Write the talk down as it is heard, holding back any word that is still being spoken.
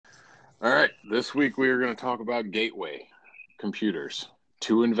This week we are going to talk about Gateway computers,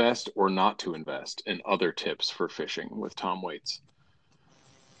 to invest or not to invest, and other tips for fishing with Tom Waits.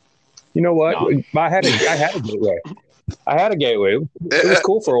 You know what? Now, I had a gateway. I had a gateway. It was I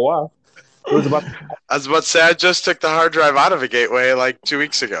cool for a while. It was about was about to say I just took the hard drive out of a gateway like 2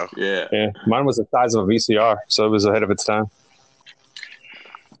 weeks ago. yeah. mine was the size of a VCR, so it was ahead of its time.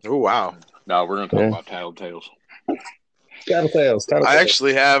 Oh wow! Now we're going to talk Yeah. about Tattletales. Tattletales. I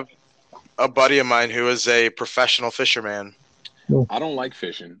actually have a buddy of mine who is a professional fisherman. I don't like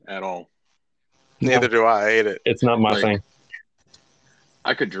fishing at all. Neither do I. I hate it. It's not my Like, thing.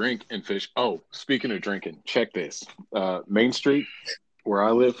 I could drink and fish. Oh, speaking of drinking, check this. Main Street, where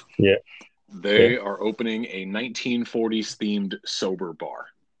I live, Yeah. they are opening a 1940s themed sober bar.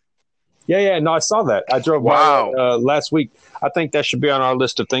 Yeah. No, I saw that. I drove Wow. by last week. I think that should be on our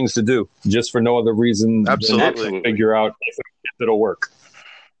list of things to do, just for no other reason Absolutely. than to figure out if it'll work.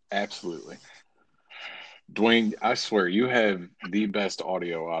 Absolutely. Dwayne, I swear you have the best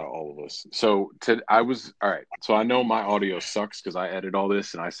audio out of all of us. So all right. So I know my audio sucks because I edit all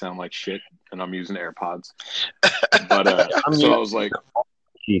this and I sound like shit and I'm using AirPods. But so I was like,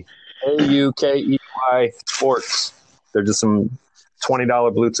 AUKEY Sports. They're just some $20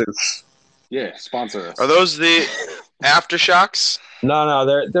 Bluetooths. yeah, sponsor us. Are those the aftershocks? No,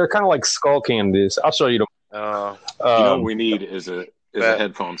 they're kind of like skull candies. I'll show you them. You know what we need is a Bet.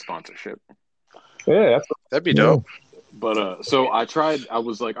 headphone sponsorship. Yeah, That'd be dope. But so I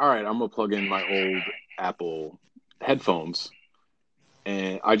was like, all right, I'm gonna plug in my old Apple headphones.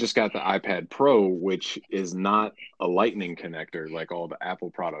 And I just got the iPad Pro, which is not a lightning connector like all the Apple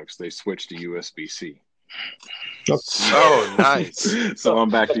products. They switched to USB-C. Oh, nice. So I'm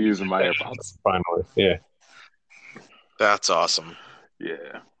back to using my AirPods. finally. Yeah. That's awesome.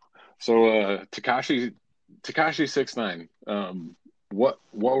 Yeah. So Takashi 69. What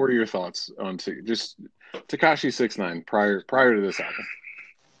were your thoughts on just Takashi 69 prior to this album?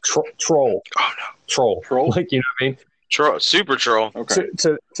 Troll. Oh no. Troll? Like, you know what I mean? Super troll. Okay.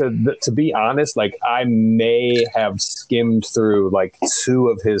 To be honest, like I may have skimmed through like 2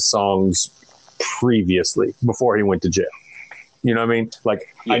 of his songs previously before he went to jail. You know what I mean?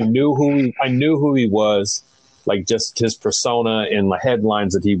 Like Yeah. I knew who he was, like just his persona and the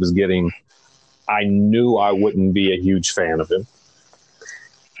headlines that he was getting. I knew I wouldn't be a huge fan of him.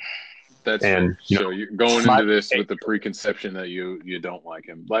 That's And, fair. you So know, you're going my- into this with the preconception that you don't like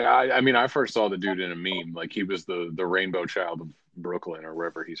him. Like I mean, I first saw the dude in a meme. Like he was the rainbow child of Brooklyn or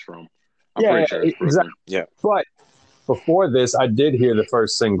wherever he's from. I'm pretty sure it's Brooklyn. exactly. Yeah. But before this, I did hear the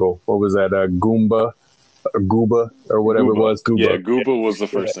first single. What was that? Goomba, or Gooba, or whatever it was. Gooba. Yeah, Gooba was the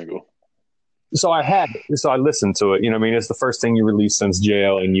first single. So I listened to it. You know what I mean? It's the first thing you release since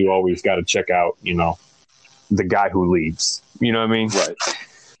jail, and you always got to check out, you know, the guy who leaves. You know what I mean? Right.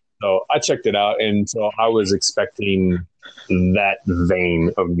 So I checked it out, and so I was expecting that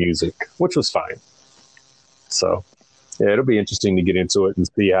vein of music, which was fine. So yeah, it'll be interesting to get into it and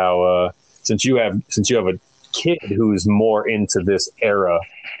see how since you have a kid who's more into this era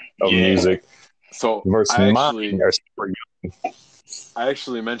of Yeah. music So versus I mine are super young. I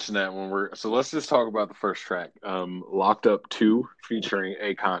actually mentioned that so let's just talk about the first track, Locked Up 2 featuring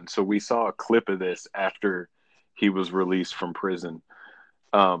Akon. So we saw a clip of this after he was released from prison.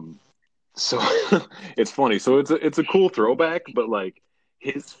 So it's funny. So it's a cool throwback, but like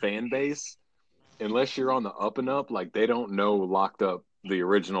his fan base, unless you're on the up and up, like they don't know Locked Up, the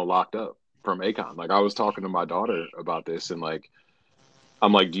original Locked Up from Akon. Like I was talking to my daughter about this and like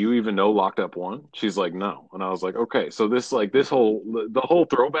I'm like, do you even know Locked Up 1? She's like, no. And I was like, okay, so the whole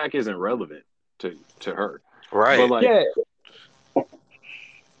throwback isn't relevant to her. Right. But like Yeah,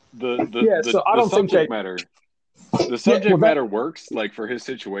 the I don't think subject that matter the subject well, that- matter works like for his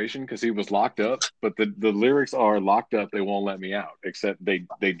situation because he was locked up, but the lyrics are locked up, they won't let me out. Except they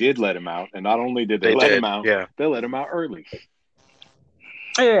did let him out, and not only did they let him out, Yeah. they let him out early.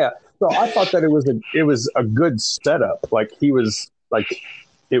 yeah. So I thought that it was a good setup. Like he was like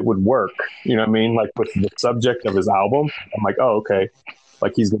it would work. You know what I mean? Like with the subject of his album, I'm like, oh okay,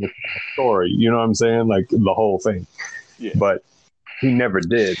 like he's gonna tell a story. You know what I'm saying? Like the whole thing. Yeah. But he never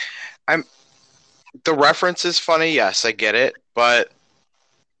did. The reference is funny, yes, I get it, but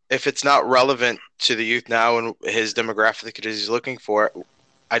if it's not relevant to the youth now and his demographic that he's looking for,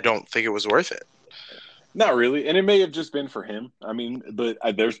 I don't think it was worth it. Not really, and it may have just been for him. I mean, but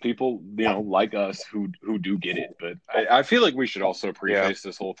there's people, you know, like us who do get it. But I feel like we should also preface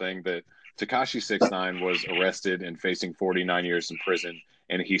this whole thing that Tekashi 69 was arrested and facing 49 years in prison,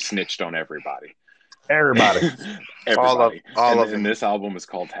 and he snitched on everybody. Everybody. Everybody. All of and them. this album is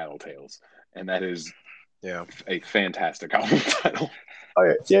called Tattletales, and that is Yeah. A fantastic album title.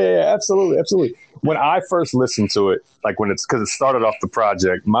 Oh, yeah, absolutely. When I first listened to it, like because it started off the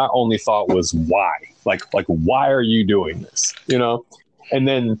project, my only thought was why? Like why are you doing this? You know? And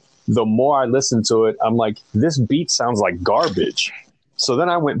then the more I listened to it, I'm like, this beat sounds like garbage. So then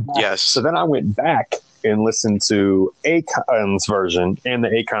I went back and listened to Akon's version and the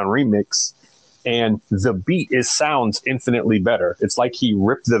Akon remix, and the beat sounds infinitely better. It's like he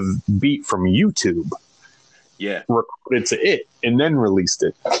ripped the beat from YouTube. Yeah, recorded to it and then released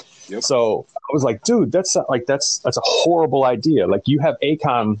it. Yep. So I was like, dude, that's a horrible idea. Like, you have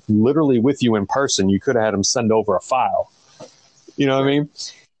Akon literally with you in person. You could have had him send over a file. You know what I mean?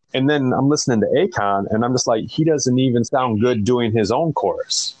 And then I'm listening to Akon and I'm just like, he doesn't even sound good doing his own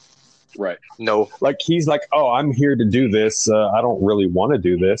chorus. Right. No. Like, he's like, oh, I'm here to do this. I don't really want to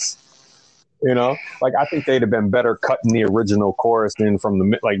do this. You know, like, I think they'd have been better cutting the original chorus in from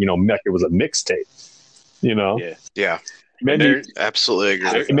the, like, you know, it was a mixtape. You know, yeah, maybe absolutely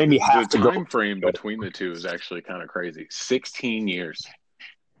agree. It made me have the to time frame between the two is actually kind of crazy. 16 years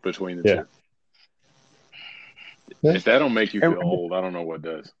between the two. Yeah. If that don't make you feel old, I don't know what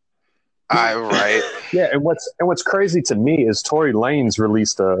does. Right. Yeah, and what's crazy to me is Tory Lanez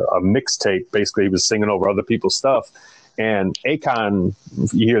released a mixtape. Basically, he was singing over other people's stuff, and Akon.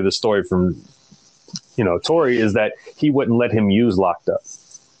 You hear the story from, you know, Tory, is that he wouldn't let him use Locked Up,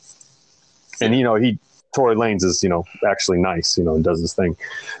 and you know Tory Lanez is, you know, actually nice, you know, and does this thing.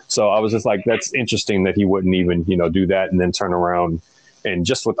 So I was just like, that's interesting that he wouldn't even, you know, do that and then turn around and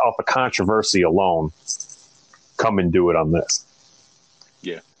just without the controversy alone, come and do it on this.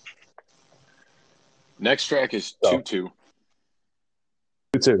 Yeah. Next track is 2-2.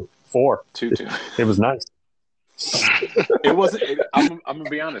 2-2. 4. 2-2. It was nice. It wasn't. I'm gonna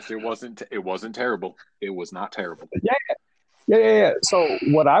be honest. It wasn't terrible. It was not terrible. Yeah. So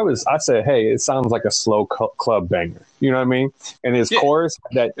I said, hey, it sounds like a slow club banger. You know what I mean? And his chorus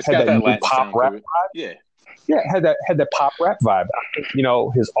had that new pop rap vibe. Yeah, had that pop rap vibe. I think, you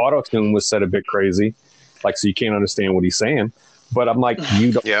know, his auto tune was set a bit crazy, like, so you can't understand what he's saying. But I'm like,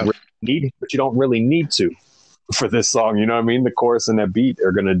 you don't really need it, but you don't really need to for this song. You know what I mean? The chorus and that beat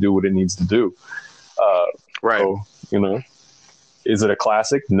are gonna do what it needs to do. Right. So, you know, is it a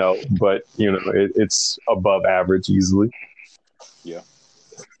classic? No, but you know, it's above average easily. Yeah.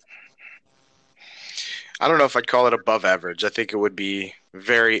 I don't know if I'd call it above average. I think it would be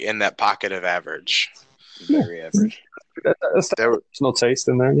very in that pocket of average. Very average. There's no taste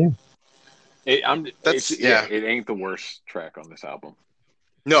in there, yeah. It ain't the worst track on this album.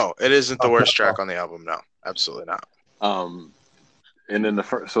 No, it isn't the worst track on the album. No, absolutely not. And then the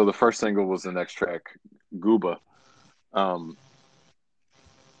first single was the next track, Gooba.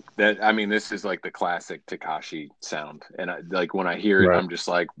 This is like the classic Tekashi sound, and when I hear it, I'm just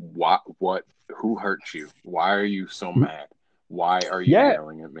like, what? Who hurt you? Why are you so mad? Why are you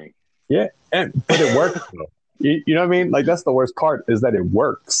yelling at me? Yeah, but it works. you know what I mean? Like, that's the worst part, is that it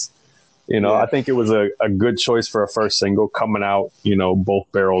works. You know, I think it was a good choice for a first single coming out, you know,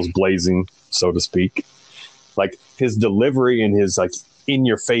 both barrels blazing, so to speak. Like, his delivery and his, like, in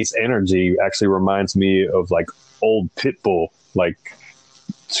your face energy actually reminds me of, like, old Pitbull, like,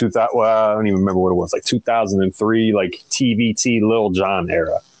 I don't even remember what it was, like 2003, like TVT Lil Jon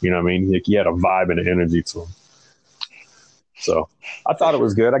era. You know what I mean? Like, he had a vibe and an energy to him. So I thought it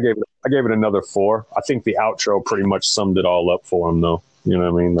was good. I gave it another 4. I think the outro pretty much summed it all up for him, though. You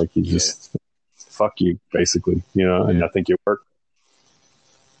know what I mean? Like, he just fuck you, basically. You know, and I think it worked.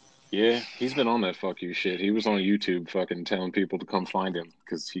 Yeah, he's been on that fuck you shit. He was on YouTube fucking telling people to come find him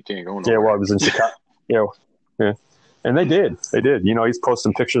because he can't go nowhere. Yeah, well, I was in Chicago. Yeah. And they did. You know, he's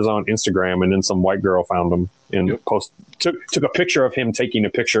posting pictures on Instagram, and then some white girl found him and took a picture of him taking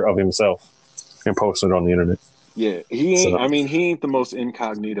a picture of himself and posted it on the internet. Yeah, he ain't. He ain't the most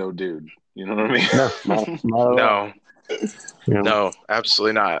incognito dude. You know what I mean? No. No,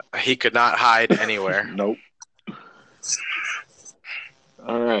 absolutely not. He could not hide anywhere. Nope.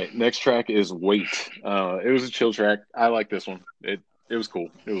 All right, next track is Wait. It was a chill track. I like this one. It was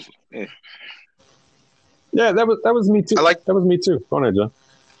cool. It was. Yeah, that was me too. That was me too. Go ahead, John.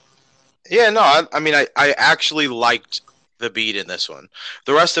 Yeah, no, I actually liked the beat in this one.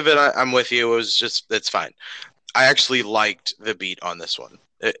 The rest of it, I'm with you. It was just, it's fine. I actually liked the beat on this one.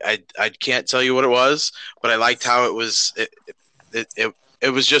 I can't tell you what it was, but I liked how it was.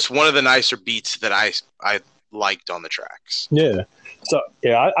 It was just one of the nicer beats that I liked on the tracks. Yeah. So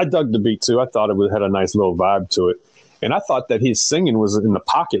I dug the beat too. I thought it had a nice little vibe to it, and I thought that his singing was in the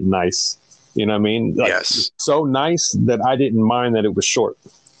pocket nice. You know what I mean? Like, yes. So nice that I didn't mind that it was short.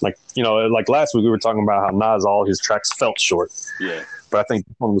 Like, you know, like last week we were talking about how Nas, all his tracks felt short. Yeah. But I think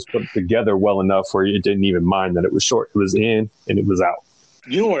this one was put together well enough where it didn't even mind that it was short. It was in and it was out.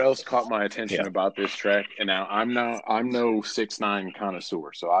 You know what else caught my attention Yeah. about this track? And now I'm no 6ix9ine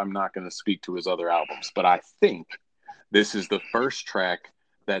connoisseur, so I'm not going to speak to his other albums. But I think this is the first track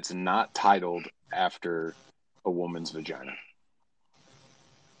that's not titled after a woman's vagina.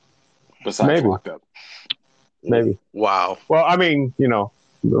 Besides Maybe. Locked Up. Maybe. Wow. Well, I mean,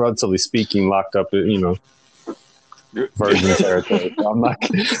 relatively speaking, Locked Up, virgin territory. So I'm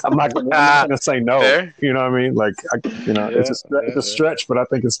not gonna say no. Fair. You know what I mean? Like, it's a stretch, but I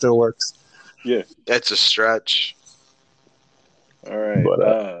think it still works. Yeah. That's a stretch. All right.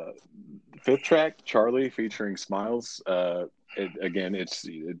 But, fifth track, Charlie featuring Smiles. It's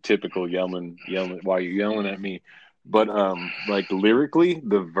typical yelling. Why you yelling at me? But like lyrically,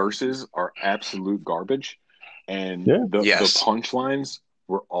 the verses are absolute garbage, and the punchlines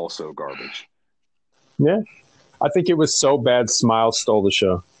were also garbage. Yeah, I think it was so bad. Smiles stole the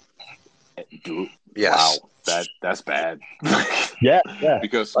show. Dude, Yes. Wow, that's bad. Yeah.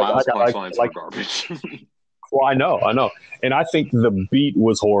 Because Smiles punchlines like were garbage. Well, I know, and I think the beat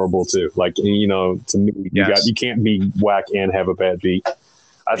was horrible too. Like, to me, you can't be whack and have a bad beat.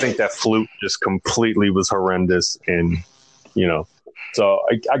 I think that flute just completely was horrendous, and so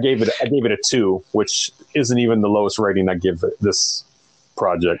I gave it a 2, which isn't even the lowest rating I give this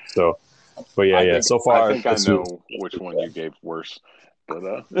project. So, but so far I think I know which one you gave worse,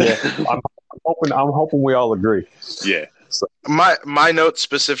 but I'm hoping we all agree. Yeah. So. My note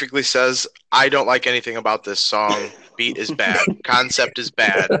specifically says I don't like anything about this song. Beat is bad. Concept is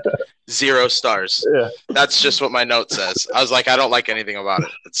bad. 0 stars. Yeah. That's just what my note says. I was like, I don't like anything about it.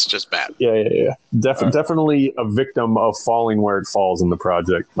 It's just bad. Yeah. Definitely a victim of falling where it falls in the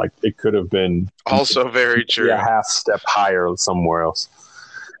project. Like, it could have been also very true. A half step higher somewhere else.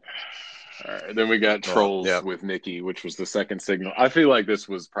 All right, then we got Trolls with Nicki, which was the second single. I feel like this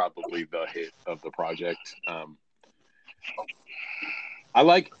was probably the hit of the project. I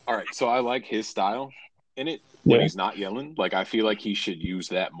like his style in it when he's not yelling. Like, I feel like he should use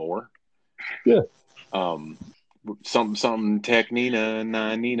that more. Yeah. Some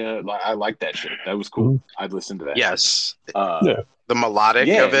Technina, Nina. I like that shit. That was cool. Mm-hmm. I'd listen to that. Yes. The melodic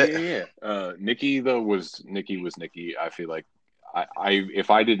of it. Yeah. Nicki though was Nicki. I feel like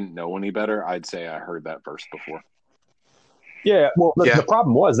if I didn't know any better, I'd say I heard that verse before. Yeah. Well, the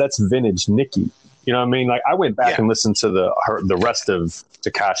problem was that's vintage Nicki. You know what I mean? Like, I went back and listened to the rest of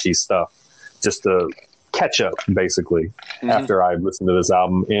Tekashi's stuff just to catch up, basically, after I listened to this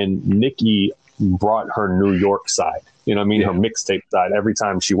album. And Nicki brought her New York side, her mixtape side every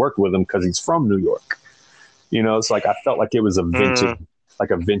time she worked with him because he's from New York. It's like I felt like it was a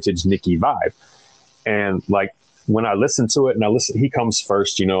vintage Nicki vibe. And like when I listened to it he comes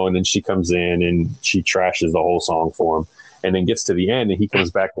first, and then she comes in and she trashes the whole song for him. And then gets to the end and he comes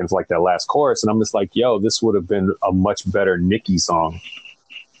back and it's like that last chorus. And I'm just like, yo, this would have been a much better Nicki song,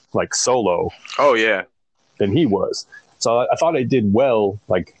 like solo. Oh, yeah. Than he was. So I thought it did well,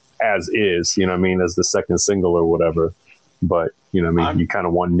 like as is, as the second single or whatever. But, you kind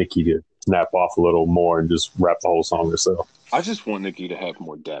of want Nicki to snap off a little more and just rap the whole song herself. I just want Nicki to have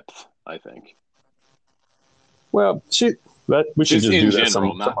more depth, I think. Well, we should just do that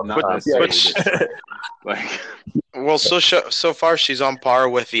general, not necessarily. Well, so far she's on par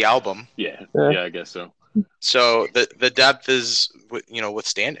with the album. Yeah, I guess so. So the depth is,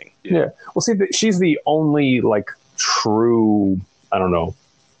 withstanding. Yeah. Well, see, she's the only like true, I don't know,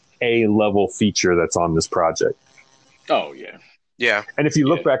 A-level feature that's on this project. Oh yeah, yeah. And if you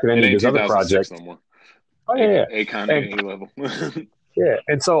look back at any of his other projects, no more. Akon A-level. Yeah,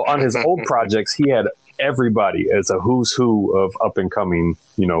 and so on his old projects, he had everybody as a who's who of up and coming,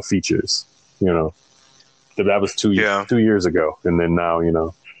 features. That was 2 years ago, and then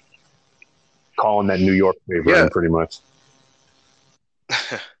now, calling that New York favorite pretty much.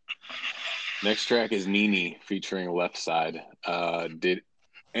 Next track is Nene featuring Left Side. Did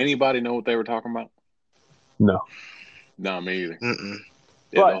anybody know what they were talking about? No. No, me either. Mm-mm.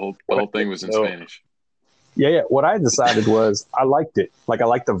 Yeah, the whole thing was in Spanish. Yeah. What I decided was I liked it. Like, I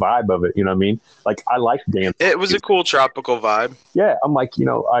liked the vibe of it. You know what I mean? Like, I like dance. It was a cool tropical vibe. Yeah. I'm like,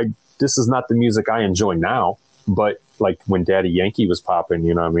 this is not the music I enjoy now, but like when Daddy Yankee was popping,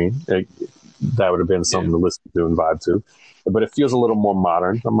 you know what I mean? That would have been something to listen to and vibe to. But it feels a little more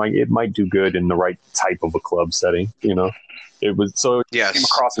modern. I'm like, it might do good in the right type of a club setting, It was so it came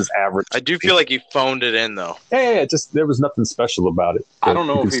across as average. I do feel like he phoned it in though. Yeah. Just there was nothing special about it. I don't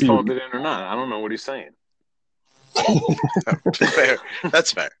know if he phoned it in or not. I don't know what he's saying. Fair.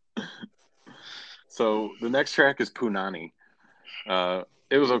 That's fair. So the next track is Punani.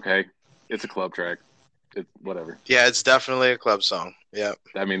 It was okay. It's a club track. whatever. Yeah, it's definitely a club song. Yeah.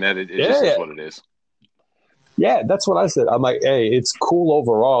 I mean, that it just is what it is. Yeah, that's what I said. I'm like, hey, it's cool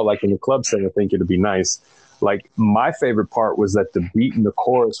overall. Like in the club setting, I think it'd be nice. Like my favorite part was that the beat and the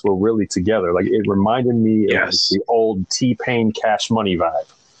chorus were really together. Like it reminded me of like, the old T-Pain Cash Money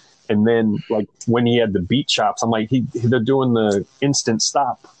vibe. And then like when he had the beat chops, I'm like, they're doing the instant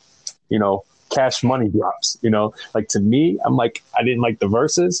stop, Cash Money drops, like to me, I'm like, I didn't like the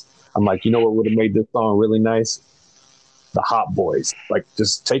verses. I'm like, what would have made this song really nice? The Hot Boys, like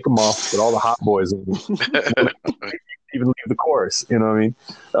just take them off, put all the Hot Boys in, even leave the chorus. You know what I mean?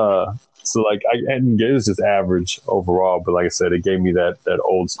 So like, it was just average overall, but like I said, it gave me that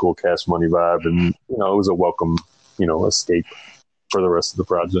old school Cash Money vibe, and it was a welcome, escape for the rest of the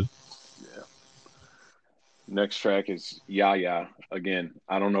project. Yeah. Next track is Ya Ya. Again,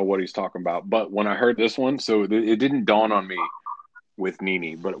 I don't know what he's talking about, but when I heard this one, so it didn't dawn on me with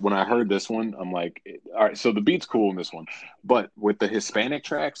Nini, but when I heard this one, I'm like, all right, so the beat's cool in this one, but with the Hispanic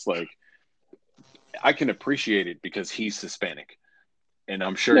tracks, like I can appreciate it because he's Hispanic, and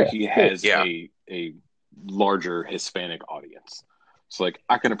I'm sure he has a larger Hispanic audience. So like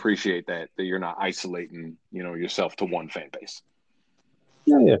I can appreciate that you're not isolating, yourself to one fan base.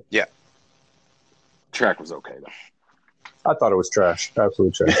 Yeah. Track was okay though. I thought it was trash,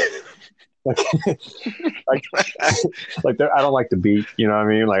 absolute trash. like I don't like the beat, you know what I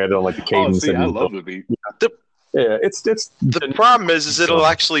mean? Like I don't like the cadence. I love the beat. It's the problem is it'll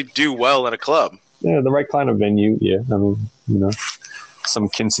actually do well in a club. Yeah, the right kind of venue. Yeah, I mean, some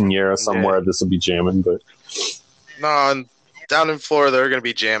quinceañera somewhere, this will be jamming, but no, down in Florida they're gonna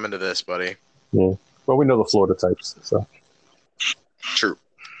be jamming to this, buddy. Yeah, well, we know the Florida types, so true.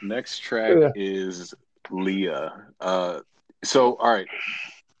 Next track is Leah. So all right.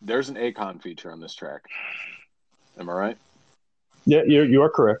 There's an Akon feature on this track. Am I right? Yeah, you are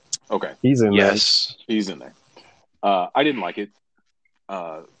correct. Okay. He's in there. Yes. He's in there. I didn't like it.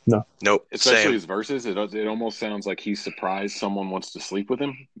 No. Nope. Especially Same. his verses. It almost sounds like he's surprised someone wants to sleep with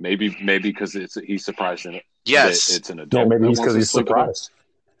him. Maybe because he's surprised in it. Yes. It's an adult. Yeah, maybe he's because he's surprised.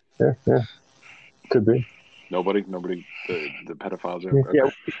 Yeah. Could be. Nobody. The pedophiles are. Okay. Yeah,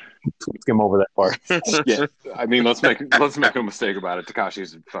 let's skim over that part. Yeah, I mean, let's make no mistake about it.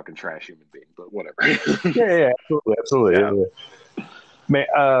 Tekashi's a fucking trash human being, but whatever. yeah, absolutely. Yeah. Man,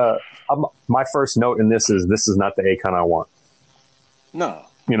 my first note in this is not the Akon I want. No,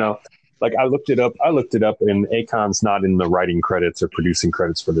 like I looked it up, and Akon's not in the writing credits or producing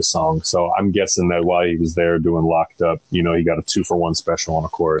credits for this song. So I'm guessing that while he was there doing Locked Up, he got a 2-for-1 special on a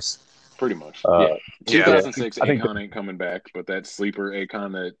chorus. Pretty much. 2006 Akon ain't coming back, but that sleeper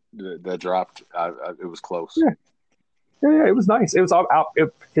Akon that dropped, it was close. Yeah, it was nice. It was all out.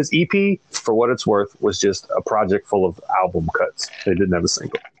 His EP, for what it's worth, was just a project full of album cuts. They didn't have a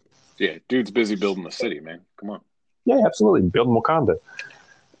single. Yeah, dude's busy building the city, man. Come on. Yeah, absolutely. Building Wakanda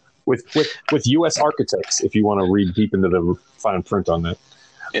with U.S. architects. If you want to read deep into the fine print on that.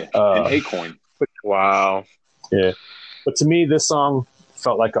 Yeah, and Acoin. Wow. Yeah, but to me, this song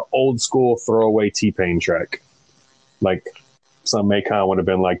felt like an old school throwaway T-Pain track. Like some Akon would have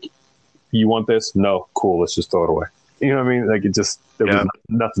been like, "You want this? No, cool. Let's just throw it away." You know what I mean? Like there was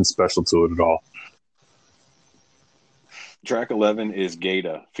nothing special to it at all. Track 11 is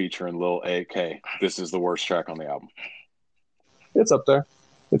Gata featuring Lil AK. This is the worst track on the album. It's up there.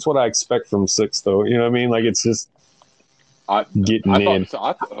 It's what I expect from 6, though. You know what I mean? Like it's just getting in.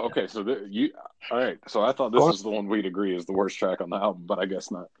 All right. So I thought this was the one we'd agree is the worst track on the album, but I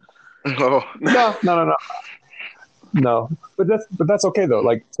guess not. Oh. No, but that's okay though.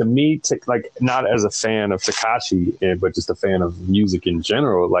 Like to me, like not as a fan of Tekashi, but just a fan of music in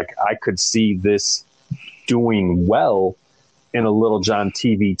general. Like I could see this doing well in a Lil Jon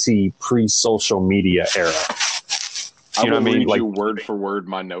TVT pre-social media era. I will read you word for word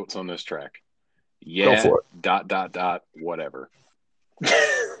my notes on this track. Yeah. Go for it. ... Whatever. but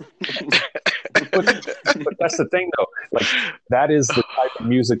that's the thing though. Like that is the type of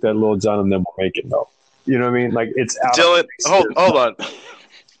music that Lil Jon and them were making though. You know what I mean? Like it's out. Dylan, hold on.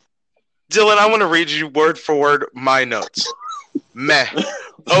 Dylan, I want to read you word for word my notes. Meh.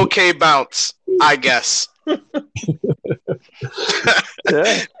 Okay, bounce. I guess. Yeah.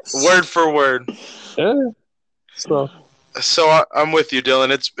 Word for word. Yeah. So I'm with you,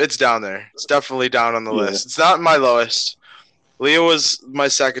 Dylan. It's down there. It's definitely down on the list. It's not my lowest. Leo was my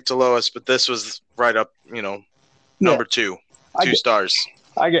second to lowest, but this was right up. Number 2. 2 stars.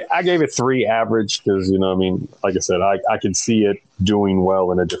 I gave it 3 average because, I mean, like I said, I can see it doing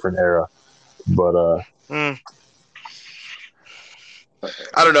well in a different era. But I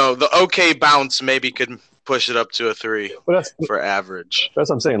don't know. The okay bounce maybe could push it up to a 3 But for average. that's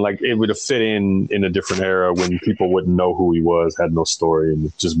what I'm saying. Like it would have fit in a different era when people wouldn't know who he was, had no story,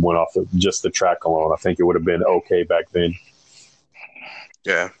 and just went off of just the track alone. I think it would have been okay back then.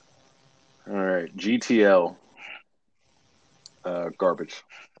 Yeah. All right, GTL, garbage.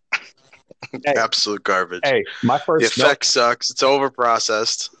 Hey. Absolute garbage. Hey, my The first effect sucks. It's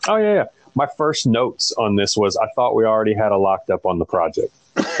overprocessed. Oh yeah. My first notes on this was I thought we already had a locked up on the project.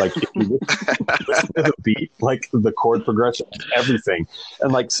 Like if you listen to the beat, like the chord progression, everything,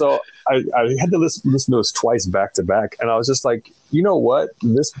 and like so, I had to listen to this twice back to back, and I was just like, you know what,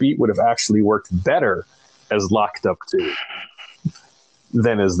 this beat would have actually worked better as Locked Up 2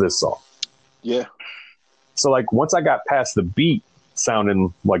 than as this song. Yeah. So like once I got past the beat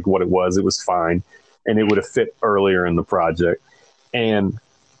sounding like what it was fine, and it would have fit earlier in the project. And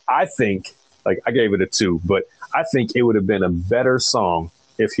I think, like, I gave it a 2, but I think it would have been a better song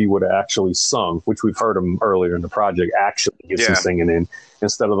if he would have actually sung, which we've heard him earlier in the project actually get some singing in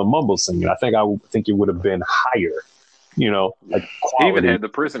instead of the mumble singing. I think it would have been higher, like quality. He even had the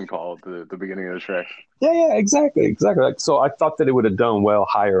prison call at the beginning of the track. Yeah, exactly. Like, so I thought that it would have done well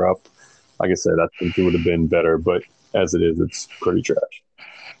higher up. Like I said, I think it would have been better, but as it is, it's pretty trash.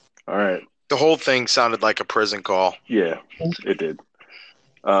 All right. The whole thing sounded like a prison call. Yeah, it did.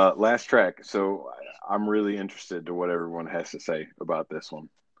 Last track. So I'm really interested to what everyone has to say about this one.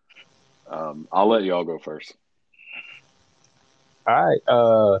 I'll let y'all go first. All right.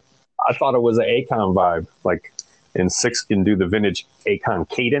 I thought it was an Akon vibe, like, and Six can do the vintage Akon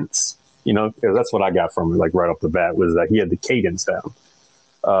cadence. That's what I got from it, like right off the bat, was that he had the cadence down.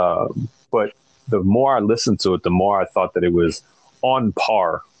 But the more I listened to it, the more I thought that it was on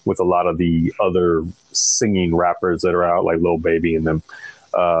par with a lot of the other singing rappers that are out, like Lil Baby and them.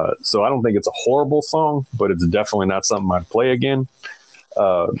 So I don't think it's a horrible song, but it's definitely not something I'd play again.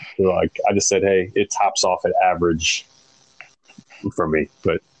 Like I just said, hey, it tops off at average for me,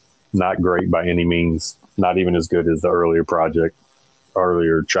 but not great by any means. Not even as good as the earlier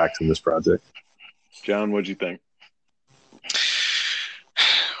tracks in this project. John, what'd you think?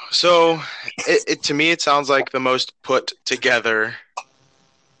 So it to me, it sounds like the most put together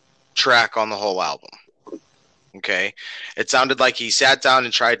track on the whole album. Okay. It sounded like he sat down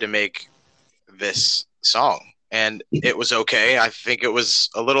and tried to make this song, and it was okay. I think it was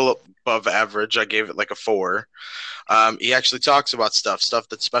a little above average. I gave it like a 4. He actually talks about stuff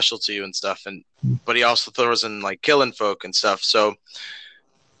that's special to you and stuff, but he also throws in like killing folk and stuff. So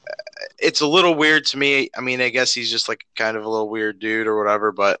it's a little weird to me. I mean, I guess he's just like kind of a little weird dude or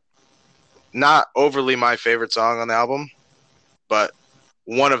whatever, but not overly my favorite song on the album, but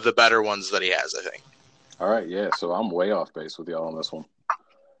one of the better ones that he has, I think. All right, yeah, so I'm way off base with y'all on this one.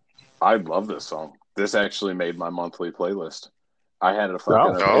 I love this song. This actually made my monthly playlist. I had a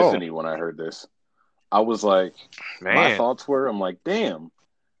fucking epiphany when I heard this. I was like, my thoughts were, I'm like, damn,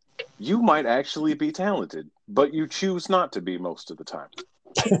 you might actually be talented, but you choose not to be most of the time.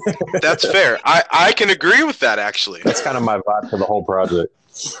 That's fair. I can agree with that, actually. That's kind of my vibe for the whole project.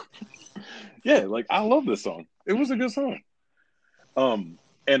 Yeah, like, I love this song. It was a good song.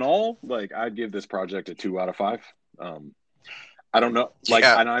 And all, like, I'd give this project a 2 out of 5. I don't know, like,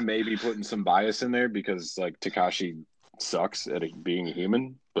 and I may be putting some bias in there because, like, Tekashi sucks at being a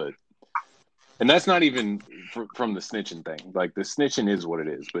human, and that's not even from the snitching thing. Like, the snitching is what it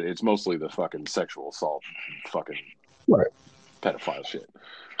is, but it's mostly the fucking sexual assault, fucking pedophile shit.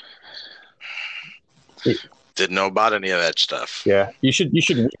 Didn't know about any of that stuff. Yeah, you should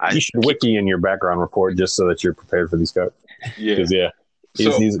wiki in your background report just so that you're prepared for these guys. Yeah,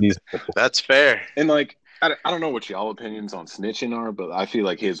 he's that's fair. And like, I don't know what y'all opinions on snitching are, but I feel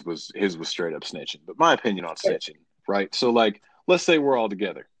like his was straight up snitching. But my opinion on snitching, right? So like, let's say we're all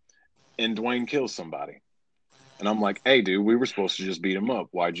together, and Dwayne kills somebody, and I'm like, hey, dude, we were supposed to just beat him up.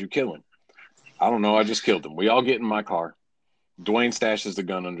 Why'd you kill him? I don't know. I just killed him. We all get in my car. Dwayne stashes the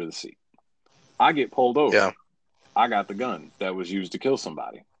gun under the seat. I get pulled over. Yeah. I got the gun that was used to kill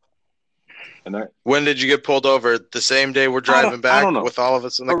somebody. And when did you get pulled over? The same day we're driving back with all of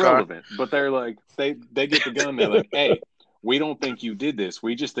us in the car? But they're like, they get the gun. They're like, hey, we don't think you did this.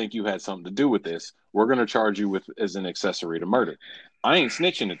 We just think you had something to do with this. We're going to charge you as an accessory to murder. I ain't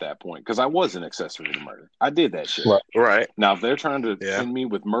snitching at that point because I was an accessory to murder. I did that shit. Right. Now, if they're trying to pin me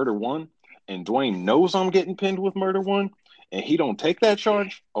with murder 1 and Dwayne knows I'm getting pinned with murder 1 and he don't take that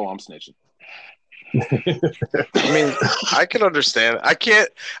charge, I'm snitching. I mean, I can understand. I can't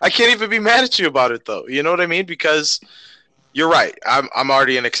even be mad at you about it though. You know what I mean? Because you're right. I'm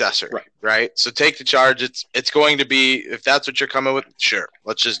already an accessory, right? So take the charge. It's going to be, if that's what you're coming with, sure.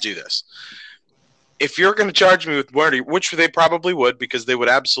 Let's just do this. if you're going to charge me with murder, which they probably would, because they would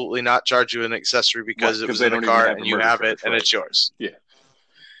absolutely not charge you an accessory because Right, it 'cause was they in a don't even car have and the you murder have charge, it and right. it's yours. Yeah.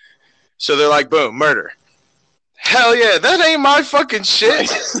 So they're like, boom, murder. Hell yeah, that ain't my fucking shit.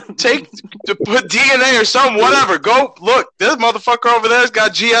 Take to put DNA or something, whatever. Go look, this motherfucker over there's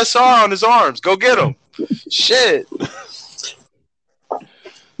got GSR on his arms. Go get him. Shit.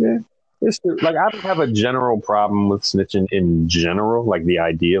 Yeah. It's true. Like, I don't have a general problem with snitching in general, like the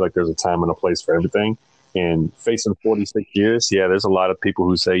idea, like there's a time and a place for everything. And facing 46 years, yeah, there's a lot of people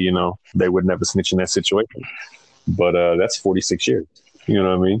who say, they would never snitch in that situation. But that's 46 years. You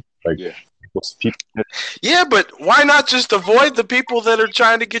know what I mean? Like, Yeah. people, Yeah, but why not just avoid the people that are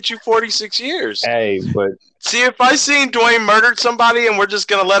trying to get you 46 years? hey, but See, if I seen Dwayne murdered somebody and we're just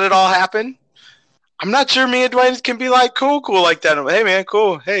going to let it all happen, I'm not sure me and Dwayne can be like cool like that. Hey, man,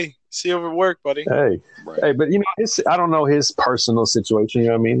 cool. Hey, see you over at work, buddy. hey, Right. hey, but I don't know his personal situation. You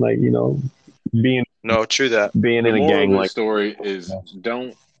know what I mean? Like, being No, true that. being The in a moral gang of the like story is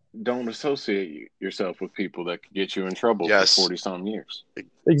don't associate yourself with people that could get you in trouble Yes. for 40-some years.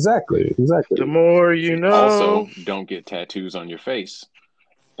 exactly. The more you know. Also, don't get tattoos on your face,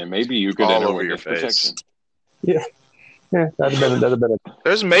 and maybe you could All enter over with your this face. protection. Yeah, that'd have been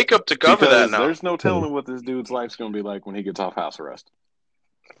There's makeup to cover Because that now. there's no telling what this dude's life's going to be like when he gets off house arrest.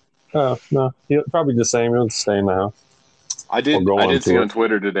 Oh no, he'll probably the same. He'll stay in the house. I did go on see tour. on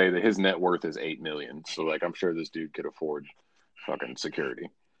Twitter today that his net worth is $8 million. So like, I'm sure this dude could afford fucking security.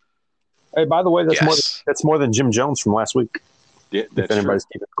 Hey, by the way, that's Yes. more than Jim Jones from last week. Yeah, If that's true. anybody's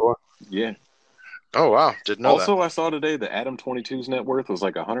keeping score. Yeah. Oh, wow. Didn't know Also, I saw today that Adam 22's net worth was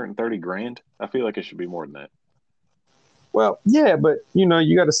like 130 grand. I feel like it should be more than that. Well, yeah, but you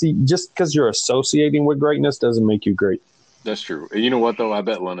got to see, just because you're associating with greatness doesn't make you great. That's true. And you know what though? I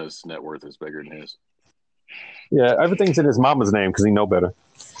bet Lena's net worth is bigger than his. Yeah, everything's in his mama's name because he know better.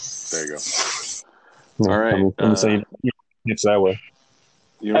 There you go. Yeah, All right. I'm saying it's that way.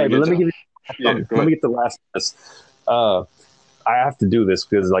 You Hey, but let me give you. Yeah, go let me get the last of this. I have to do this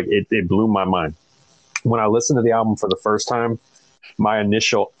because like it blew my mind when I listened to the album for the first time. My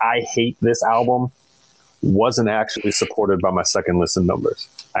initial "I hate this album" wasn't actually supported by my second listen numbers.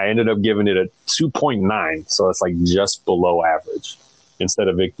 I ended up giving it a 2.9, so it's like just below average instead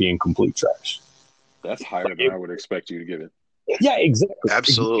of it being complete trash. That's higher than I would expect you to give it. Yeah, exactly.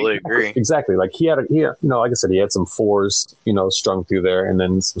 Absolutely agree. Exactly. Like he had like I said, he had some fours, strung through there, and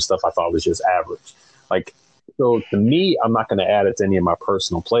then some stuff I thought was just average. Like, so to me, I'm not going to add it to any of my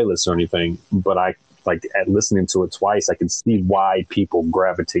personal playlists or anything, but I like at listening to it twice, I can see why people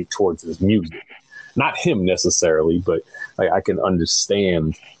gravitate towards his music. Not him necessarily, but like I can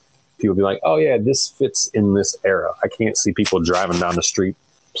understand people be like, oh yeah, this fits in this era. I can't see people driving down the street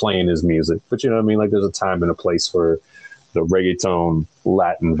playing his music, but you know what I mean? Like there's a time and a place for the reggaeton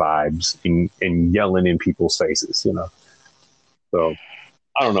Latin vibes and yelling in people's faces, So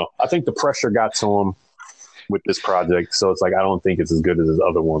I don't know. I think the pressure got to him with this project. So it's like, I don't think it's as good as his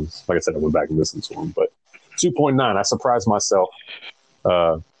other ones. Like I said, I went back and listened to him, but 2.9, I surprised myself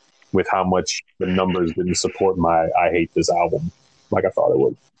with how much the numbers didn't support my "I hate this album" like I thought it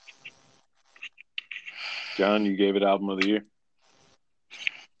would. John, you gave it album of the year?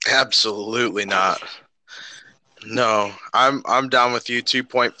 Absolutely not. No, I'm down with you.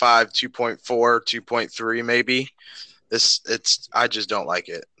 2.5, 2.4, 2.3 maybe. I just don't like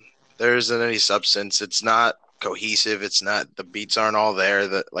it. There isn't any substance. It's not cohesive. It's not, the beats aren't all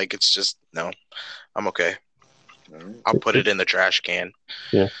there. It's just, no, I'm okay. I'll put it in the trash can.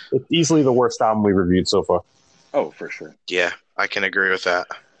 Yeah, it's easily the worst album we reviewed so far. Oh, for sure. Yeah, I can agree with that.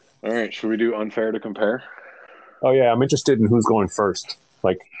 All right, should we do unfair to compare? Oh yeah, I'm interested in who's going first.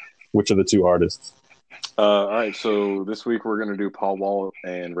 Like, which of the two artists? All right, so this week we're going to do Paul Wall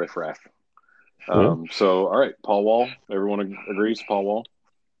and Riff Raff. So, all right, Paul Wall. Everyone agrees, Paul Wall?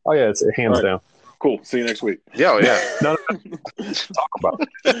 Oh yeah, it's hands down. Cool. See you next week. Yeah, yeah. No. Talk about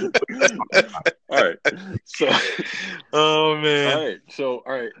it. All right. So, oh man. All right. So,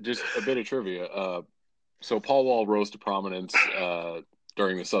 all right, just a bit of trivia. So Paul Wall rose to prominence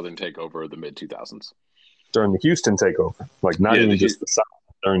during the Southern takeover of the mid 2000s. During the Houston takeover, like not even just the South,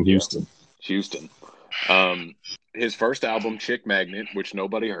 during Houston. Houston. His first album, Chick Magnet, which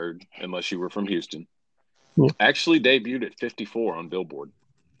nobody heard unless you were from Houston, actually debuted at 54 on Billboard.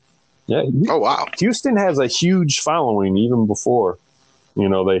 Yeah. Oh wow. Houston has a huge following even before,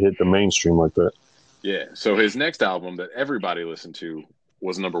 they hit the mainstream like that. Yeah. So his next album that everybody listened to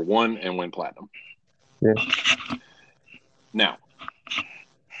was number 1 and went platinum. Yeah. Now,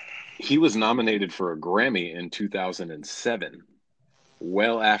 he was nominated for a Grammy in 2007,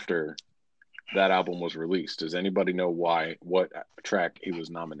 well after that album was released. Does anybody know what track he was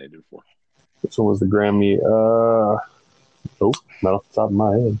nominated for? Which one was the Grammy? Nope, not off the top of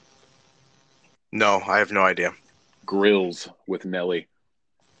my head. No, I have no idea. Grills with Nelly.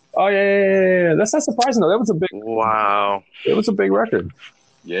 Oh yeah. That's not surprising though. That was a big. Wow. It was a big record.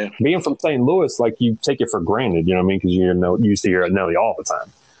 Yeah. Being from St. Louis, like you take it for granted, you know what I mean? Because you used to hear Nelly all the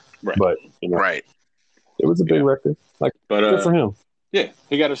time. Right. But you know, Right. it was a big record. Like, but good for him. Yeah,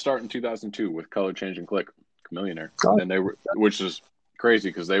 he got to start in 2002 with Color Change and Click, Chamillionaire, Oh. and they were, which is crazy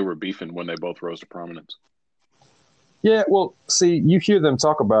because they were beefing when they both rose to prominence. Yeah, well, see, you hear them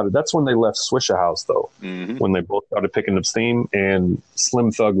talk about it. That's when they left Swishahouse, though. Mm-hmm. When they both started picking up steam, and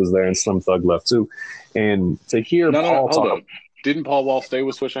Slim Thug was there, and Slim Thug left too. And to hear Paul hold talk up. Didn't Paul Wall stay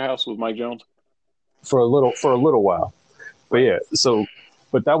with Swishahouse with Mike Jones for a little while? But yeah,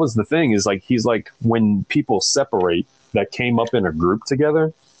 but that was the thing is like he's like when people separate that came up in a group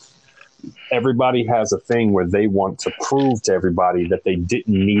together, everybody has a thing where they want to prove to everybody that they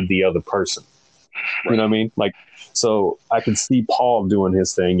didn't need the other person. Right. You know what I mean? Like, so I can see Paul doing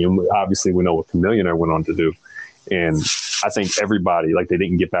his thing, and obviously we know what Chamillionaire went on to do. And I think everybody, like, they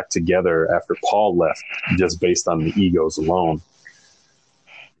didn't get back together after Paul left just based on the egos alone.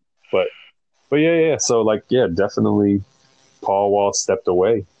 But yeah. So, like, yeah, definitely Paul Wall stepped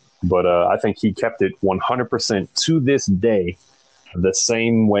away. But I think he kept it 100% to this day the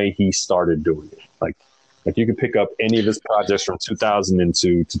same way he started doing it. Like you could pick up any of his projects from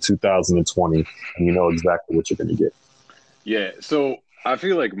 2002 to 2020, and you know exactly what you're going to get. Yeah, so I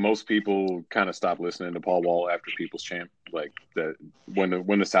feel like most people kind of stopped listening to Paul Wall after People's Champ, like that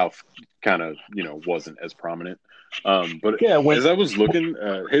when the South kind of wasn't as prominent. But yeah, as I was looking,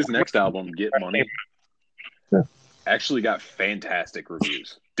 his next album, Get Money, actually got fantastic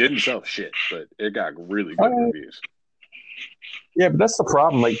reviews. Didn't sell shit, but it got really good reviews. Yeah, but that's the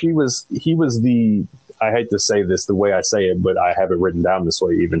problem. Like he was the, I hate to say this the way I say it, but I have it written down this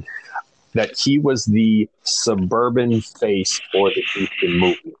way even, that he was the suburban face for the Houston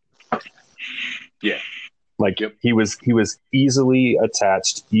movement. Yeah. Like he was easily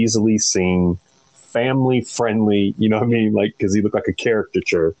attached, easily seen, family friendly, you know what I mean? Like, because he looked like a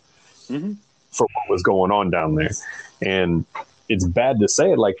caricature for what was going on down there. And it's bad to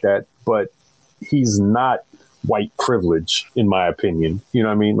say it like that, but he's not white privilege, in my opinion. You know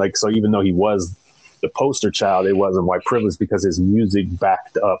what I mean? Like, so even though he was the poster child, it wasn't white privilege because his music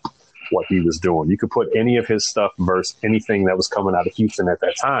backed up what he was doing. You could put any of his stuff versus anything that was coming out of Houston at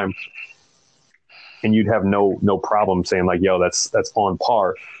that time, and you'd have no problem saying like, yo, that's on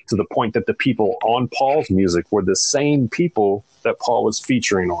par, to the point that the people on Paul's music were the same people that Paul was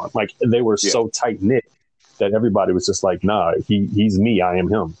featuring on. Like, they were so tight knit that everybody was just like, nah, he's me, I am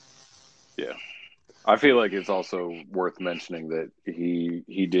him. Yeah. I feel like it's also worth mentioning that he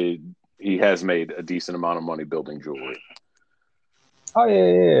has made a decent amount of money building jewelry. Oh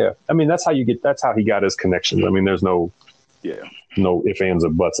yeah. I mean, that's how he got his connections. I mean, there's no ifs, ands, or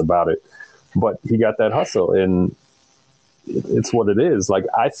buts about it. But he got that hustle, and it's what it is. Like,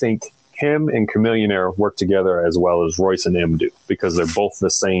 I think him and Chamillionaire work together as well as Royce and M do, because they're both the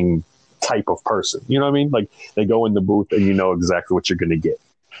same type of person. You know what I mean? Like, they go in the booth and you know exactly what you're going to get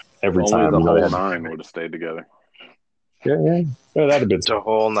every time. The whole nine would have stayed together. Yeah, that'd have been the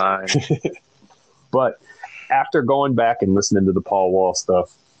whole nine. But after going back and listening to the Paul Wall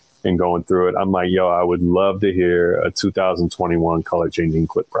stuff and going through it, I'm like, yo, I would love to hear a 2021 Color Changing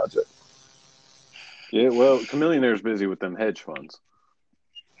Click project. Yeah, well, Chamillionaire's busy with them hedge funds.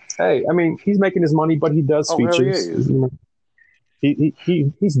 Hey, I mean, he's making his money, but he does features.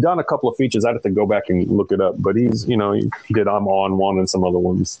 He's done a couple of features. I'd have to go back and look it up, but he did I'm On One and some other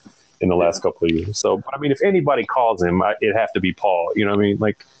ones in the last couple of years. So, but I mean, if anybody calls him, it'd have to be Paul. You know what I mean?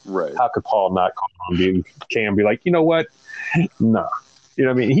 Like, how could Paul not call him? Can be like, you know what? Nah. You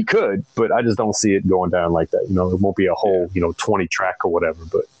know what I mean? He could, but I just don't see it going down like that. You know, it won't be a whole 20 track or whatever.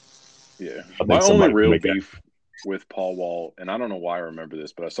 But yeah, my only real beef with Paul Wall, and I don't know why I remember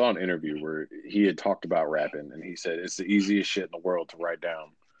this, but I saw an interview where he had talked about rapping, and he said it's the easiest shit in the world to write down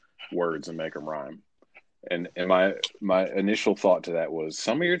words and make them rhyme. And my initial thought to that was,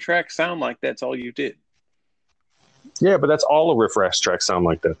 some of your tracks sound like that's all you did. Yeah, but that's all the Riff Raff tracks sound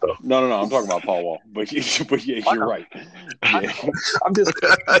like that, though. No, I'm talking about Paul Wall. But yeah, you're right. Yeah. I'm just.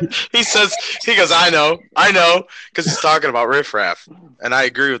 he goes, I know, because he's talking about Riff Raff, and I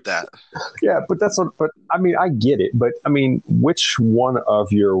agree with that. Yeah, but But I mean, I get it. But I mean, which one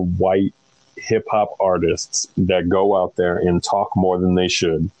of your white hip hop artists that go out there and talk more than they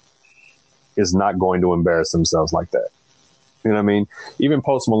should is not going to embarrass themselves like that? You know what I mean? Even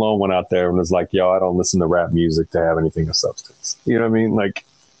Post Malone went out there and was like, yo, I don't listen to rap music to have anything of substance. You know what I mean? Like,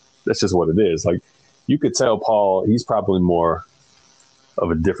 that's just what it is. Like, you could tell Paul, he's probably more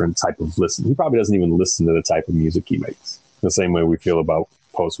of a different type of listen. He probably doesn't even listen to the type of music he makes the same way we feel about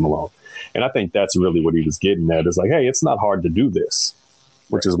Post Malone. And I think that's really what he was getting at, is like, hey, it's not hard to do this,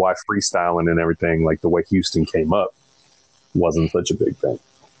 which is why freestyling and everything, like the way Houston came up, wasn't such a big thing.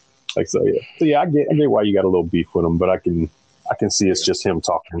 Like, so yeah, I get why you got a little beef with him, but I can see it's just him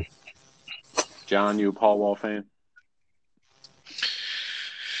talking. John, you a Paul Wall fan?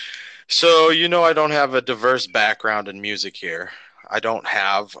 So, I don't have a diverse background in music here. I don't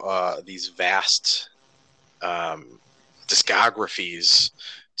have these vast discographies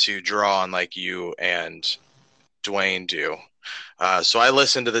to draw on like you and Dwayne do. So I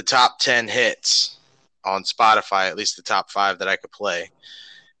listen to the top 10 hits on Spotify, at least the top 5 that I could play.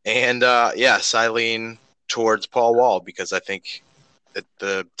 And yes, I lean towards Paul Wall because I think that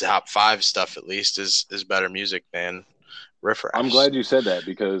the top 5 stuff at least is better music than Riff Raff. I'm glad you said that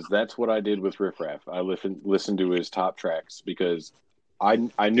because that's what I did with Riff Raff. I listened to his top tracks because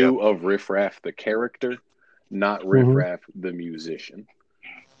I knew of Riff Raff the character, not Riff Raff the musician.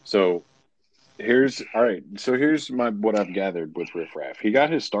 So here's what I've gathered with Riff Raff. He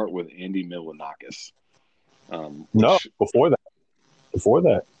got his start with Andy Milonakis. No, before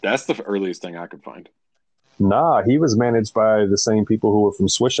that. That's the earliest thing I could find. Nah, he was managed by the same people who were from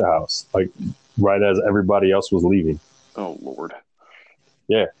Swishahouse, like right as everybody else was leaving. Oh, Lord.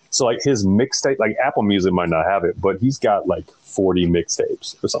 Yeah. So like his mixtape, like Apple Music might not have it, but he's got like 40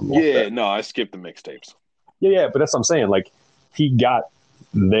 mixtapes or something like that. Yeah, no, I skipped the mixtapes. Yeah, but that's what I'm saying. Like he got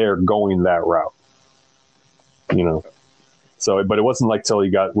there going that route, So, but it wasn't like till he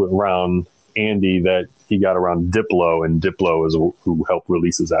got around Andy that he got around Diplo, and Diplo is who helped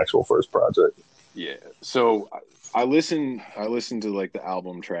release his actual first project. Yeah. So I listened to like the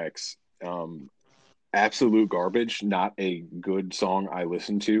album tracks. Absolute garbage, not a good song I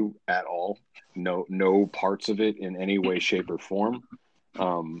listen to at all. No parts of it in any way, shape, or form.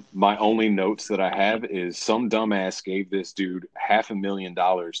 My only notes that I have is some dumbass gave this dude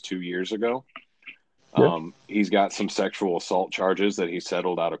 $500,000 2 years ago. He's got some sexual assault charges that he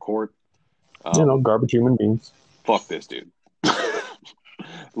settled out of court. Garbage human beings. Fuck this dude.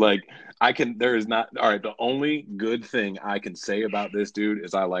 Like there is not, all right, the only good thing I can say about this dude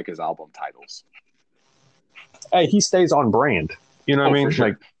is I like his album titles. Hey, he stays on brand. You know what I mean?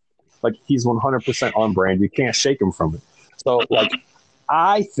 Sure. Like he's 100% on brand. You can't shake him from it. So like,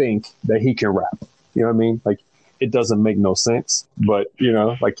 I think that he can rap. You know what I mean? Like it doesn't make no sense, but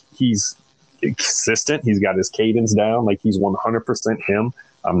like he's consistent. He's got his cadence down. Like he's 100% him.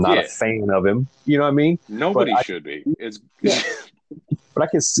 I'm not a fan of him. You know what I mean? Nobody should be. But I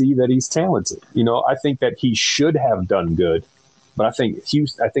can see that he's talented. I think that he should have done good, but I think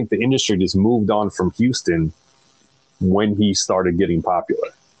the industry just moved on from Houston when he started getting popular.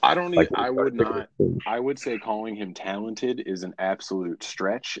 I would say calling him talented is an absolute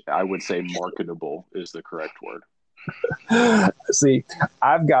stretch. I would say marketable is the correct word. See,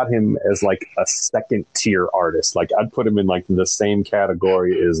 I've got him as like a second tier artist. Like I'd put him in like the same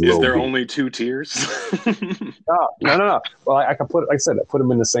category as Lil B. Is there only 2 tiers? No. Well, I can put, like I said, I put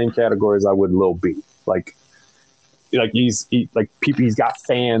him in the same category as I would Lil B. Like he's got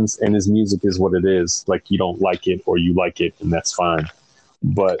fans and his music is what it is. Like you don't like it or you like it and that's fine.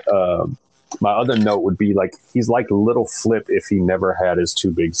 But my other note would be like he's like Little Flip if he never had his 2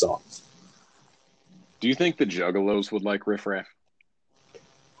 big songs. Do you think the Juggalos would like Riff Raff?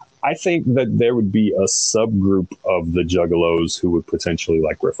 I think that there would be a subgroup of the Juggalos who would potentially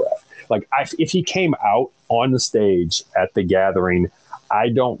like Riff Raff. Like if he came out on the stage at the gathering, I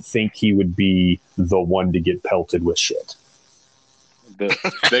don't think he would be the one to get pelted with shit.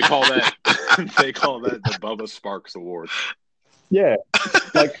 They call that the Bubba Sparks Award. Yeah,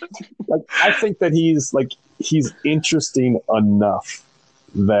 like I think that he's interesting enough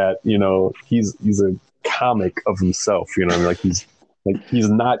that he's a comic of himself. He's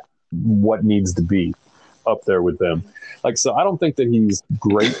not what needs to be up there with them. Like, so I don't think that he's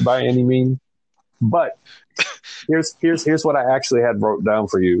great by any means. But here's what I actually had wrote down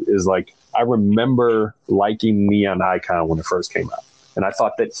for you is like I remember liking Neon Icon when it first came out. And I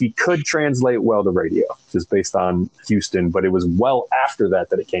thought that he could translate well to radio just based on Houston, but it was well after that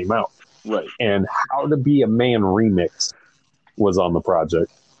it came out. Right. And How to Be a Man remix was on the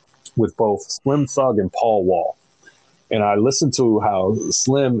project with both Slim Thug and Paul Wall. And I listened to how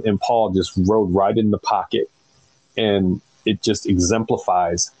Slim and Paul just rode right in the pocket. And it just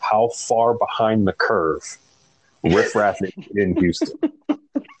exemplifies how far behind the curve Riff Raff is in Houston.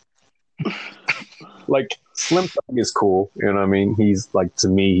 Like, Slim Thug is cool. You know what I mean? He's like, to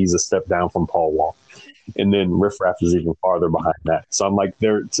me, he's a step down from Paul Wall. And then Riff Raff is even farther behind that. So I'm like,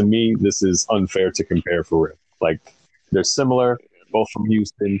 to me, this is unfair to compare for Riff. Like, they're similar, both from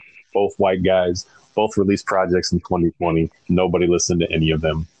Houston, both white guys, both released projects in 2020. Nobody listened to any of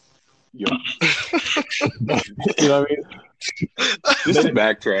them. Yo, You know what I mean? just to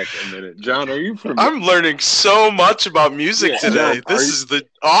backtrack a minute, John, are you familiar? I'm learning so much about music Yeah, today. John, This is Are you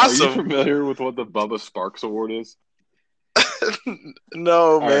awesome. familiar with what the Bubba Sparks Award is?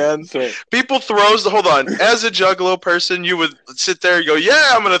 No, All man. right, so People throws. Hold on. As a Juggalo person, you would sit there and go, "Yeah,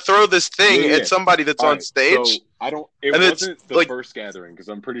 I'm going to throw this thing Yeah. at somebody that's all on right, stage." so it And it's wasn't the like- first gathering, because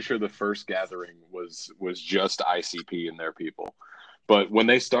I'm pretty sure the first gathering was just ICP and their people. But when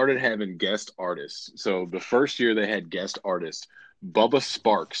they started having guest artists, so the first year they had guest artists, Bubba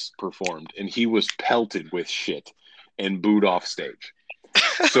Sparks performed, and he was pelted with shit and booed off stage.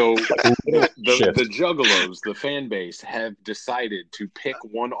 So the Juggalos, the fan base, have decided to pick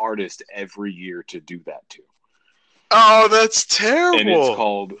one artist every year to do that to. Oh, that's terrible. And it's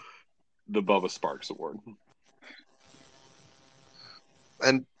called the Bubba Sparks Award.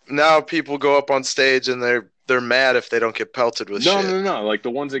 And now people go up on stage and they're mad if they don't get pelted with shit. No. Like the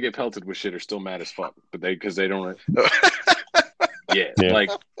ones that get pelted with shit are still mad as fuck, but because they don't. Yeah, like.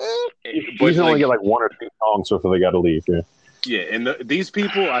 You can only get like one or two songs before they got to leave. Yeah. Yeah, and these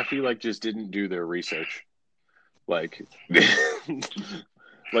people, I feel like, just didn't do their research. Like,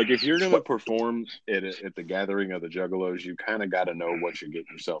 like if you're gonna perform at the gathering of the Juggalos, you kind of got to know what you're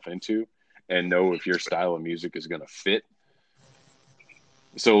getting yourself into, and know if your style of music is gonna fit.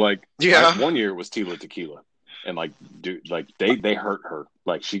 So, like, one year it was Tila Tequila, and like, dude, like they hurt her,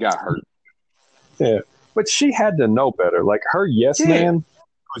 like she got hurt. Yeah, but she had to know better. Like her man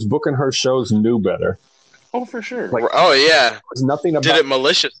who's booking her shows knew better. Oh, for sure. Like, yeah. There's nothing about did it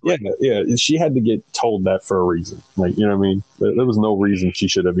maliciously. Yeah. She had to get told that for a reason. Like, you know what I mean? There was no reason she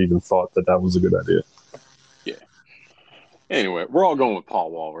should have even thought that was a good idea. Yeah. Anyway, we're all going with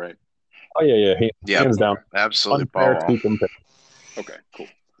Paul Wall, right? Oh yeah. Hands down. Absolutely, Unfair Paul Wall. to compare. Okay, cool.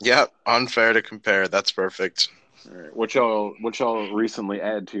 Yep, unfair to compare. That's perfect. All right. What y'all recently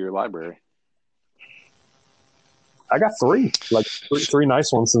add to your library? I got three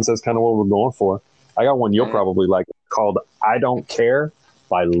nice ones, since that's kind of what we're going for. I got one you'll probably like, called I Don't Care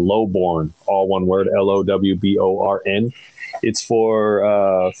by Lowborn, all one word, Lowborn. It's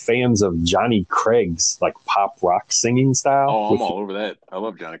for fans of Johnny Craig's like pop rock singing style. Oh, I'm all over that. I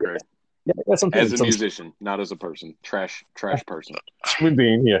love Johnny Craig. Yeah, that's something. As a musician, not as a person. Trash person. Human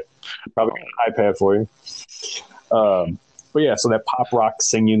being, yeah. Probably got an iPad for you. But yeah, so that pop rock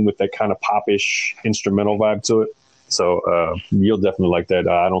singing with that kind of popish instrumental vibe to it. So you'll definitely like that.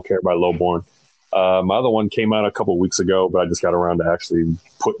 I Don't Care by Lowborn. My other one came out a couple weeks ago, but I just got around to actually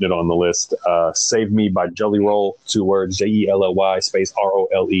putting it on the list. Save Me by Jelly Roll, 2 words, JELLY space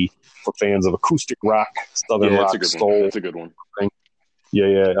ROLE, for fans of acoustic rock, southern rock, soul. That's a good one.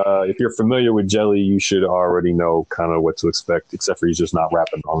 Yeah. If you're familiar with Jelly, you should already know kind of what to expect, except for he's just not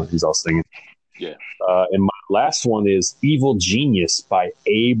rapping on it. He's all singing. Yeah. And my last one is Evil Genius by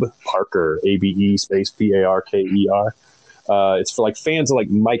Abe Parker, ABE space PARKER. It's for like fans of like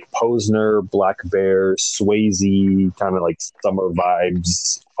Mike Posner, Black Bear, Swayze, kind of like summer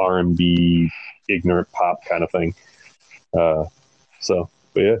vibes, R&B, ignorant pop kind of thing. But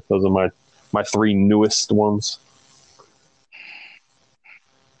yeah, those are my 3 newest ones.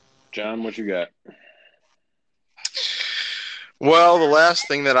 John, what you got? Well, the last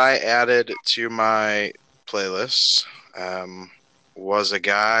thing that I added to my playlist was a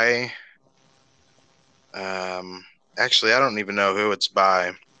guy. Actually, I don't even know who it's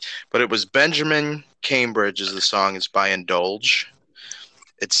by, but it was Benjamin Cambridge is the song. It's by Indulge.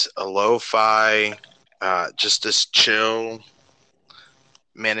 It's a lo-fi, just this chill.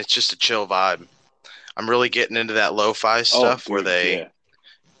 Man, it's just a chill vibe. I'm really getting into that lo-fi stuff where they... Yeah.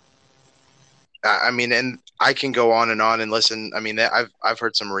 I mean, and I can go on and listen. I mean, I've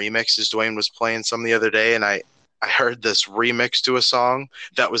heard some remixes. Dwayne was playing some the other day, and I heard this remix to a song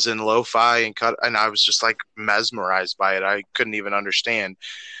that was in lo-fi and cut, and I was just like mesmerized by it. I couldn't even understand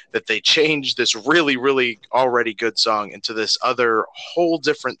that they changed this really, really already good song into this other whole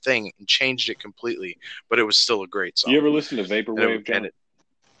different thing and changed it completely. But it was still a great song. You ever listen to Vaporwave, John?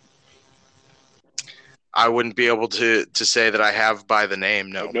 I wouldn't be able to say that I have by the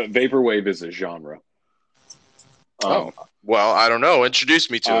name. No. Vaporwave is a genre. Well, I don't know. Introduce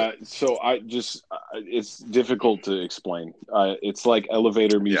me to it. So it's difficult to explain. It's like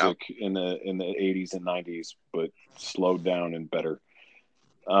elevator music in the 80s and 90s, but slowed down and better.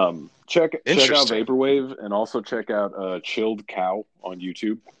 Check out Vaporwave, and also check out Chilled Cow on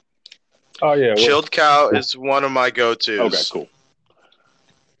YouTube. Oh yeah, Chilled Cow is one of my go-tos. Okay, cool.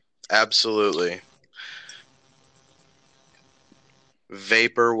 Absolutely.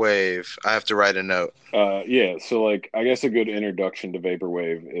 Vaporwave. I have to write a note. Yeah, so like I guess a good introduction to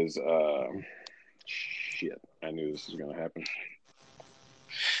vaporwave is shit. I knew this was gonna happen.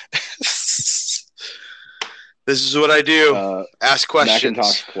 This is what I do. Ask questions.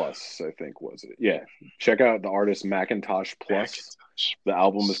 Macintosh Plus, I think was it. Yeah. Check out the artist Macintosh Plus. The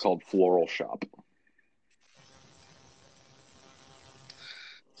album is called Floral Shop.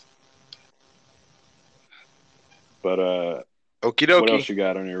 But Okie dokie. what else you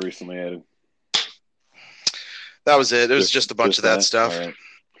got on your recently added? That was it. It was just a bunch of that stuff. All right.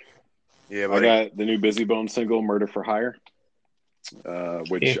 Yeah, buddy. I got the new Busy Bone single, Murder for Hire,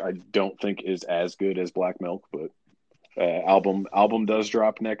 which I don't think is as good as Black Milk, but album does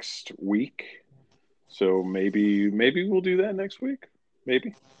drop next week. So maybe we'll do that next week.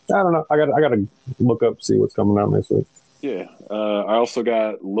 Maybe. I don't know. I got to look up, see what's coming out next week. Yeah. I also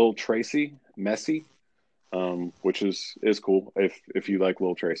got Lil Tracy, Messy. Which is cool. If you like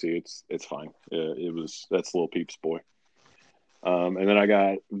Lil Tracy, it's fine. That's Lil Peep's boy. And then I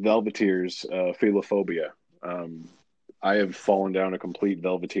got Velveteers, Philophobia. I have fallen down a complete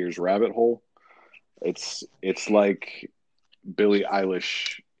Velveteers rabbit hole. It's like Billie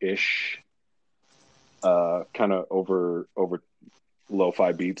Eilish-ish, kind of over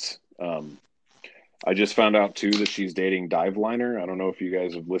lo-fi beats. I just found out too that she's dating Diveliner. I don't know if you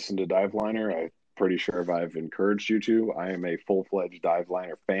guys have listened to Diveliner. I'm pretty sure if I've encouraged you to. I am a full-fledged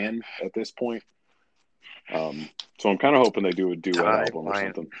Diveliner fan at this point. So I'm kind of hoping they do a duet album or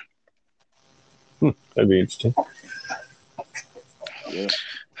something. That'd be interesting. Yeah.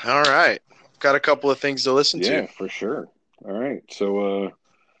 All right. Got a couple of things to listen to. Yeah, for sure. All right. So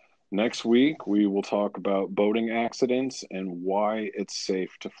next week we will talk about boating accidents and why it's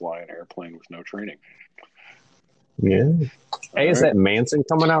safe to fly an airplane with no training. Yeah. Hey, is that Manson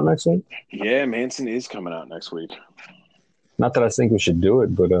coming out next week? Yeah, Manson is coming out next week. Not that I think we should do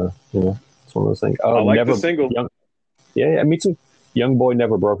it, but it's one of those things. I like the single. Yeah, me too. Young Boy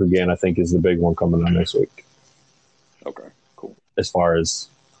Never Broke Again, I think, is the big one coming out next week. Okay, cool. As far as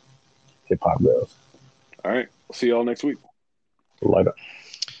hip hop goes. All right. We'll see y'all next week. Later.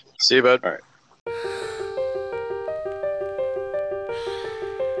 See you, bud. All right.